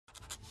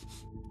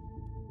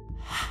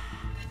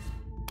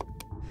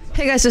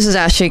Hey guys, this is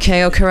Ashley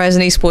Kang of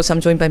Horizon Esports.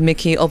 I'm joined by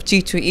Mihael of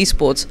G2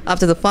 Esports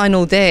after the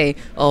final day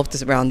of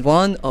this round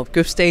 1 of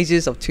group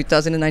stages of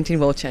 2019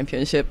 World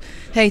Championship.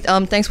 Hey,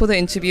 thanks for the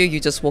interview. You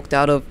just walked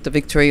out of the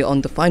victory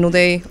on the final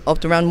day of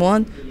the round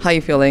 1. How are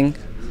you feeling?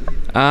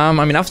 I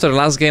mean, after the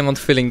last game, I'm not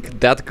feeling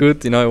that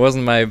good. You know, it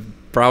wasn't my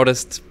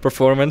proudest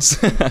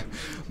performance,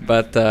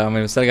 but I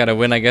mean, we still got a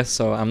win, I guess.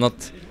 So I'm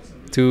not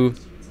too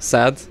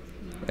sad.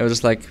 It was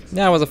just like,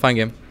 yeah, it was a fun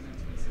game.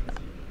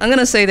 I'm going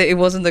to say that it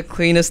wasn't the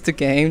cleanest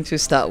game to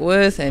start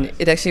with, and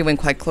it actually went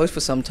quite close for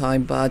some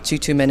time, but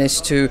G2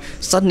 managed to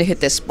suddenly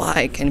hit their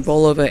spike and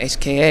roll over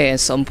SKT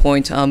at some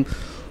point.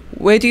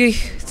 Where do you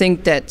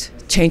think that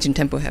change in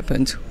tempo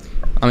happened?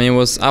 I mean, it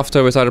was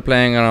after we started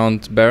playing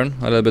around Baron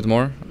a little bit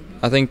more.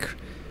 I think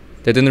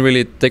they didn't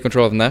really take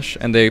control of Nash,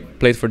 and they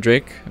played for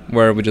Drake,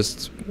 where we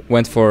just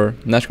went for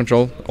Nash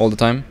control all the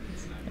time.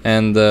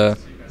 And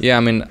yeah, I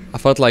mean, I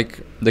felt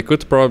like they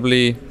could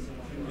probably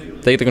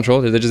take the control,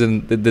 they just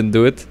didn't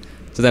do it.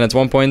 So then at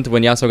one point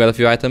when Yasuo got a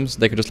few items,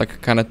 they could just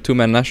like kind of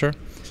two-man Nasher.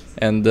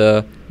 And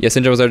yeah,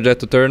 Syndra was there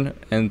to turn,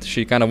 and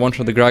she kind of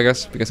one-shot the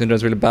Gragas because Syndra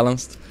is really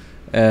balanced.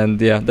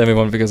 And yeah, then we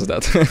won because of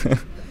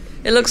that.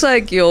 It looks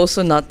like you're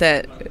also not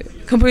that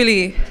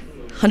completely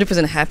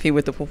 100% happy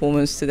with the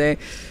performance today.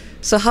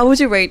 So how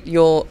would you rate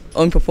your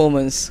own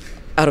performance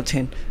out of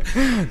 10?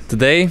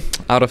 Today,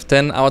 out of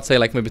 10, I would say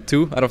like maybe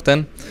 2 out of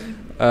 10.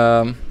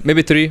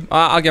 Maybe 3.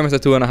 I'll give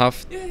myself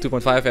 2.5,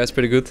 2.5. Yeah, it's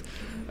pretty good.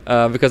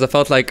 Because I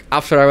felt like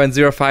after I went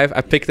 0-5,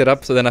 I picked it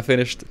up. So then I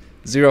finished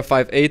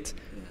 0-5-8,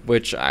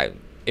 which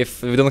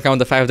if we don't count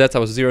the 5 deaths, I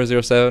was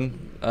 0-0-7.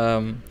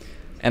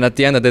 And at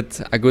the end, I did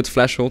a good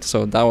flash ult,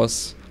 so that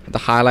was the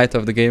highlight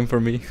of the game for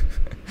me.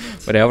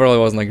 But yeah, overall, it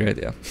wasn't that great.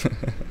 Yeah.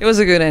 It was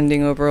a good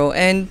ending overall.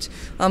 And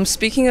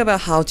speaking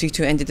about how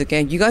G2 ended the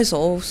game, you guys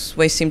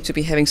always seem to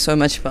be having so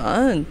much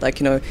fun.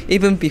 Like, you know,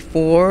 even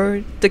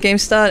before the game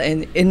started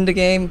and in the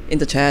game, in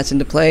the chats, in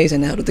the plays,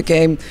 and out of the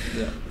game.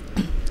 Yeah.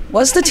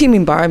 What's the team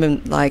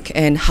environment like,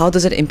 and how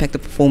does it impact the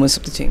performance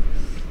of the team?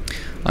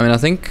 I mean, I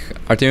think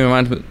our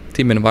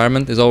team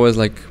environment is always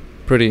like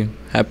pretty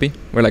happy.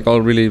 We're like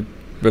all really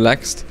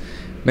relaxed.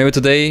 Maybe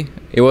today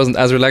it wasn't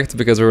as relaxed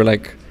because we were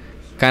like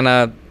kind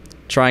of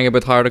trying a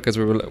bit harder because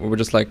we were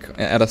just like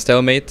at a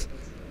stalemate.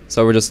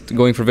 So we're just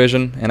going for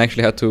vision and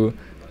actually had to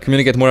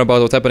communicate more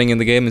about what's happening in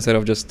the game instead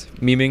of just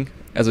memeing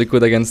as we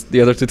could against the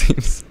other two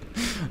teams.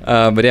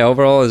 But yeah,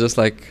 overall it's just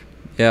like,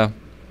 yeah,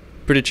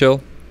 pretty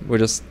chill. We're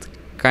just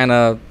kind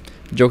of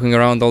joking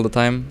around all the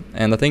time,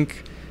 and I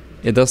think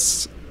it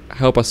does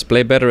help us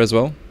play better as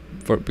well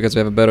because we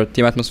have a better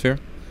team atmosphere.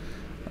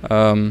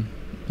 And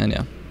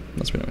yeah,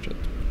 that's pretty much it.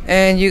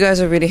 And you guys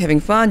are really having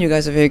fun, you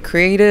guys are very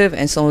creative,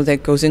 and some of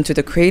that goes into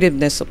the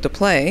creativeness of the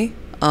play.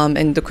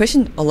 And the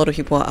question a lot of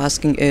people are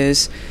asking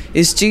is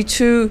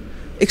G2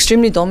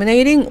 extremely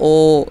dominating,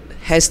 or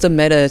has the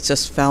meta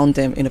just found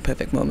them in a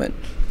perfect moment?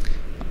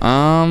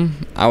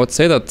 I would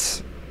say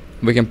that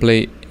we can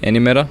play any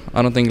meta.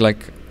 I don't think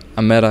like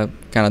a meta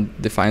kind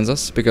of defines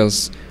us,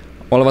 because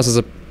all of us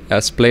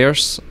as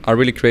players are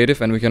really creative,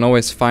 and we can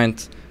always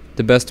find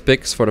the best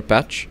picks for the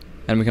patch,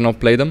 and we can all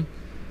play them.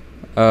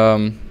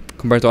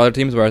 Compared to other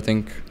teams where I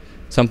think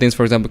some teams,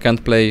 for example,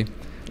 can't play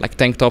like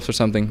tank tops or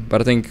something, but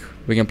I think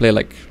we can play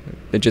like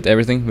legit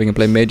everything. We can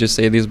play mages,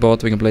 ADs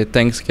bot, we can play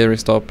tanks, carry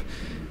top,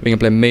 we can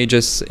play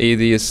mages,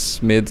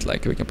 ADs mid,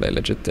 like we can play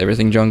legit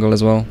everything, jungle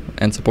as well,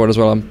 and support as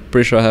well. I'm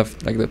pretty sure I have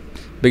like the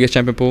biggest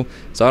champion pool,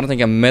 so I don't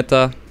think a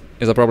meta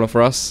is a problem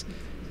for us.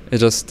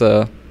 It's just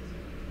the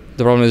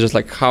problem is just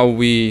like what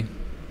we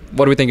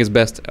think is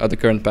best at the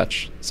current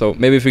patch. So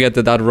maybe if we get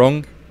that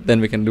wrong,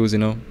 then we can lose, you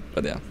know,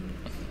 but yeah.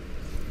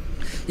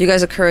 You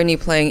guys are currently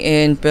playing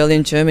in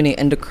Berlin, Germany,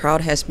 and the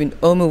crowd has been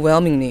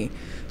overwhelmingly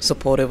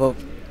supportive of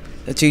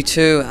the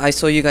G2. I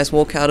saw you guys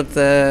walk out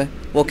to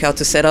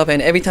set up,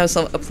 and every time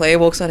a player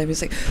walks out,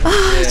 everybody's like,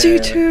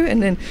 G2,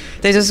 and then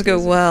they just go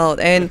wild.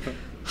 And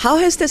how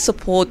has that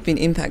support been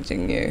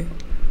impacting you?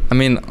 I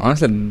mean,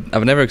 honestly,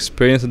 I've never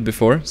experienced it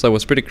before, so it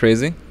was pretty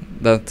crazy.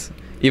 That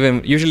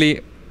even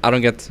usually I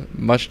don't get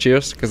much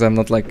cheers because I'm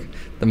not like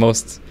the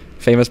most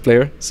famous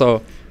player.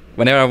 So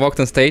whenever I walked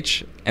on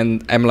stage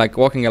and I'm like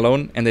walking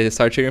alone and they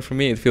start cheering for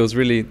me, it feels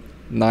really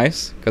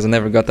nice because I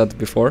never got that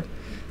before.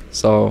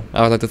 So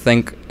I would like to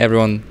thank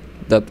everyone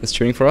that is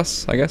cheering for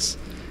us, I guess.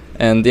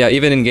 And yeah,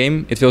 even in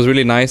game, it feels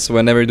really nice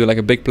whenever you do like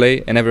a big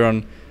play and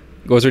everyone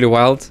goes really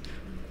wild.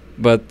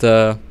 But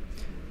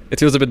it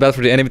feels a bit bad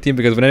for the enemy team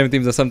because when enemy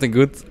teams does something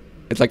good,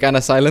 it's like kind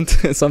of silent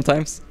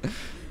sometimes.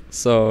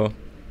 So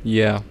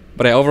yeah,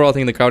 but I overall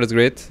think the crowd is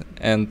great,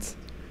 and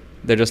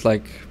they're just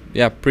like,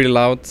 yeah, pretty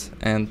loud,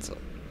 and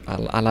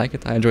I like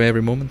it. I enjoy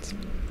every moment.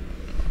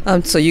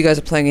 So you guys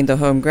are playing in the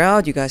home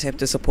ground. You guys have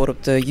the support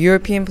of the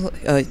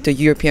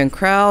European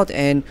crowd,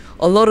 and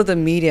a lot of the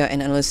media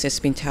and analysts has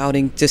been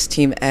touting this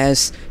team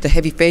as the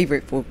heavy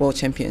favorite for World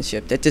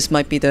Championship. That this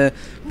might be the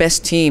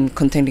best team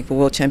contending for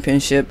World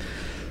Championship.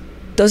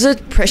 Does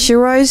it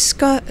pressurize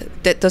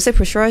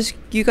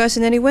you guys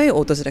in any way,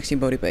 or does it actually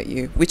motivate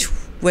you? Which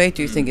way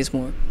do you think is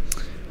more?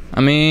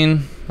 I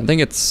mean, I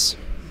think it's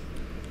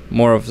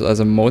more of as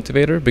a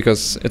motivator,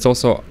 because it's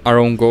also our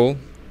own goal.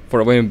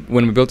 For when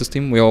we built this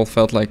team, we all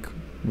felt like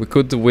we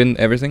could win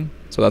everything,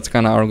 so that's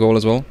kind of our goal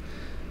as well.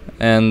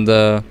 And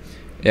yeah,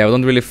 I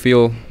don't really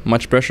feel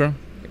much pressure,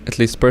 at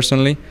least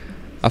personally.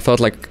 I felt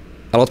like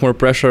a lot more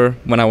pressure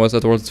when I was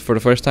at Worlds for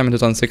the first time in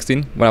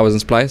 2016, when I was in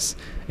Splice,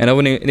 and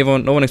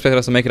no one expected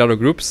us to make it out of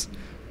groups,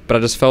 but I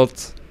just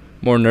felt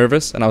more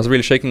nervous, and I was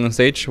really shaking on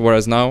stage,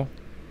 whereas now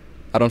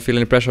I don't feel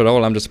any pressure at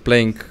all. I'm just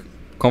playing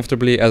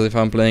comfortably as if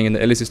I'm playing in the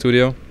LEC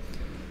studio.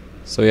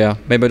 So yeah,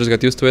 maybe I just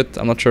got used to it,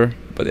 I'm not sure,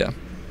 but yeah.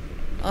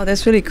 Oh,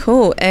 that's really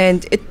cool.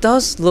 And it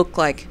does look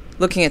like,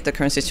 looking at the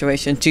current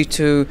situation,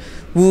 G2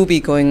 will be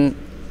going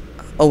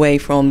away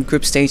from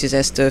group stages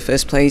as the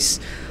first place.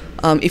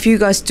 If you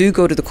guys do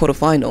go to the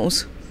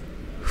quarterfinals,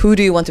 who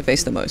do you want to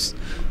face the most?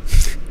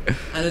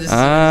 I know this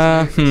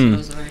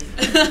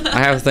I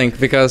have to think,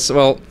 because,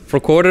 well,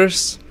 for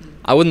quarters,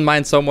 I wouldn't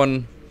mind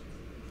someone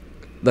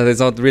that is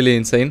not really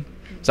insane.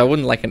 So I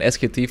wouldn't like an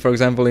SKT, for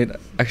example.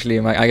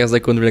 I guess they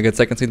couldn't really get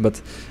second seed,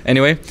 but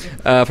anyway,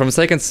 from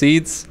second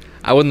seeds,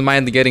 I wouldn't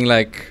mind getting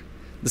like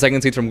the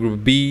second seed from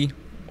Group B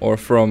or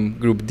from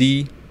Group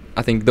D.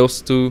 I think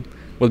those two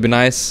would be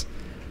nice.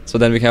 So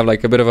then we have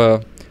like a bit of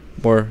a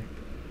more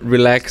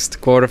relaxed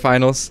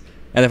quarterfinals.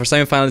 And then for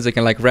semifinals, they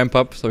can like ramp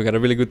up. So we got a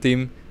really good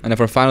team. And then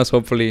for finals,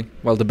 hopefully,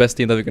 well, the best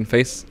team that we can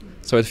face.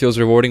 So it feels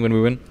rewarding when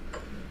we win.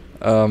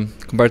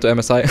 Compared to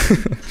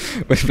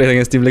MSI, we played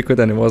against Team Liquid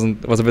and it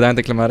was a bit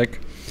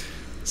anticlimactic.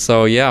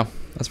 So yeah,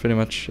 that's pretty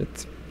much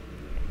it.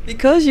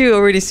 Because you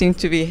already seem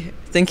to be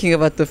thinking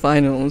about the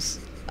finals,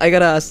 I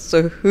gotta ask,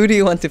 so who do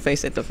you want to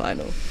face at the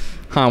final?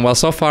 Well,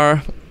 so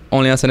far,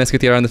 only us and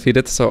SKT are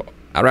undefeated, so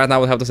right now I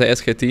would have to say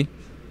SKT.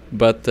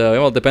 But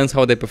well, it depends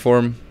how they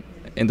perform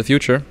in the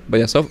future. But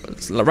yeah, so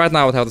right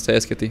now I would have to say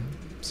SKT,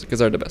 because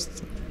they're the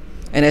best.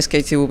 And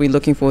SKT will be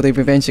looking for the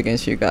revenge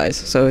against you guys,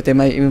 so they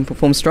might even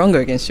perform stronger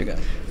against you guys.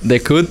 They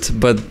could,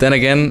 but then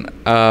again,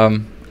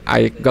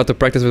 I got to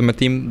practice with my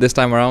team this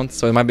time around,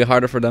 so it might be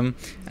harder for them,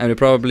 and we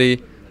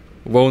probably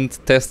won't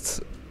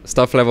test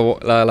stuff level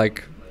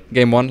like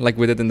game 1 like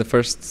we did in the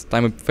first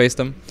time we faced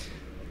them.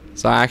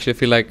 So I actually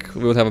feel like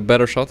we would have a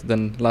better shot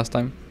than last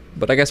time,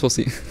 but I guess we'll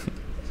see.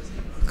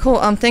 Cool.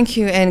 Thank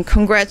you, and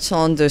congrats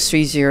on the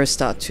 3-0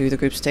 start to the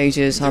group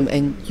stages.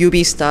 And you'll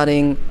be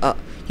starting.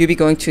 You'll be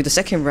going to the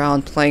second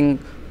round, playing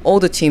all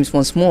the teams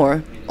once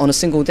more on a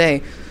single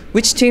day.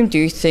 Which team do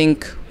you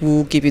think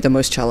will give you the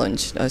most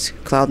challenge? That's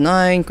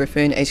Cloud9,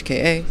 Griffin,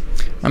 HKA?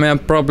 I mean, I'm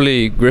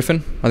probably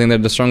Griffin. I think they're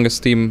the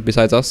strongest team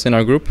besides us in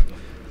our group.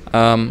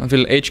 I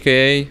feel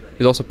HKA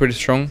is also pretty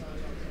strong.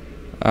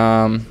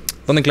 Don't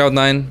think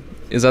Cloud9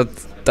 is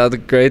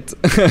that great.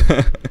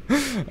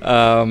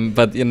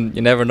 But you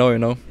never know, you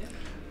know.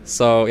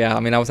 So yeah, I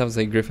mean, I would have to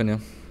say Griffin, yeah.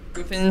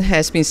 Griffin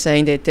has been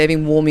saying that they've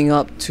been warming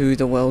up to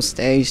the world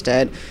stage,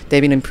 that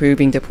they've been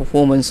improving their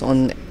performance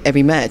on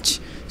every match.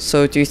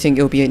 So do you think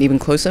it'll be an even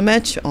closer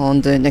match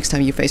on the next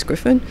time you face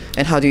Griffin?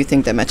 And how do you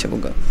think that matchup will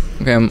go?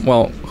 Okay,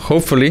 well,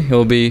 hopefully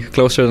it'll be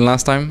closer than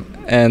last time.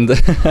 And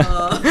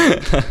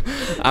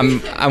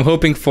I'm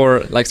hoping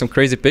for like some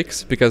crazy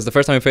picks, because the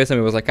first time we faced them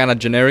it was like kind of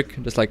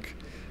generic, just like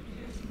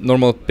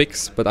normal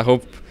picks. But I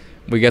hope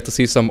we get to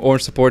see some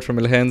orange support from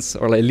Ilhens,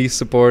 or like Elise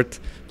support,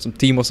 some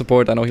Timo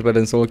support. I know he played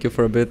in solo queue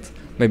for a bit,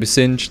 maybe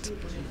Singed,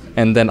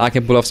 and then I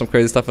can pull off some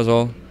crazy stuff as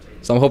well.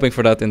 So I'm hoping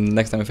for that in the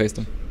next time we face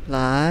them.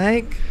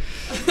 Like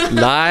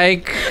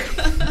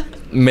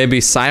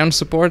maybe Sion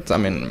support. I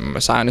mean,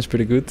 Sion is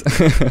pretty good.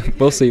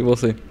 We'll see.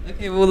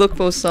 Okay, we'll look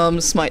for some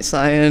Smite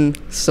Sion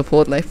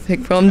support life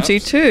pick from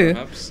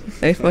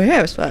G2.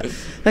 Perhaps. But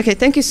okay,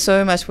 thank you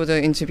so much for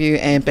the interview,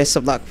 and best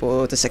of luck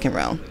for the second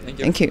round.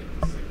 Thank you.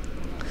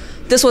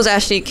 This was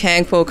Ashley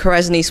Kang for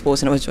Horizon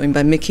Esports, and I was joined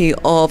by Mikyx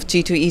of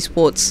G2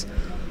 Esports.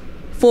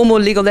 For more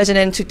League of Legends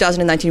and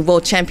 2019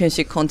 World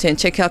Championship content,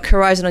 check out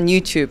Horizon on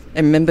YouTube,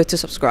 and remember to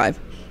subscribe.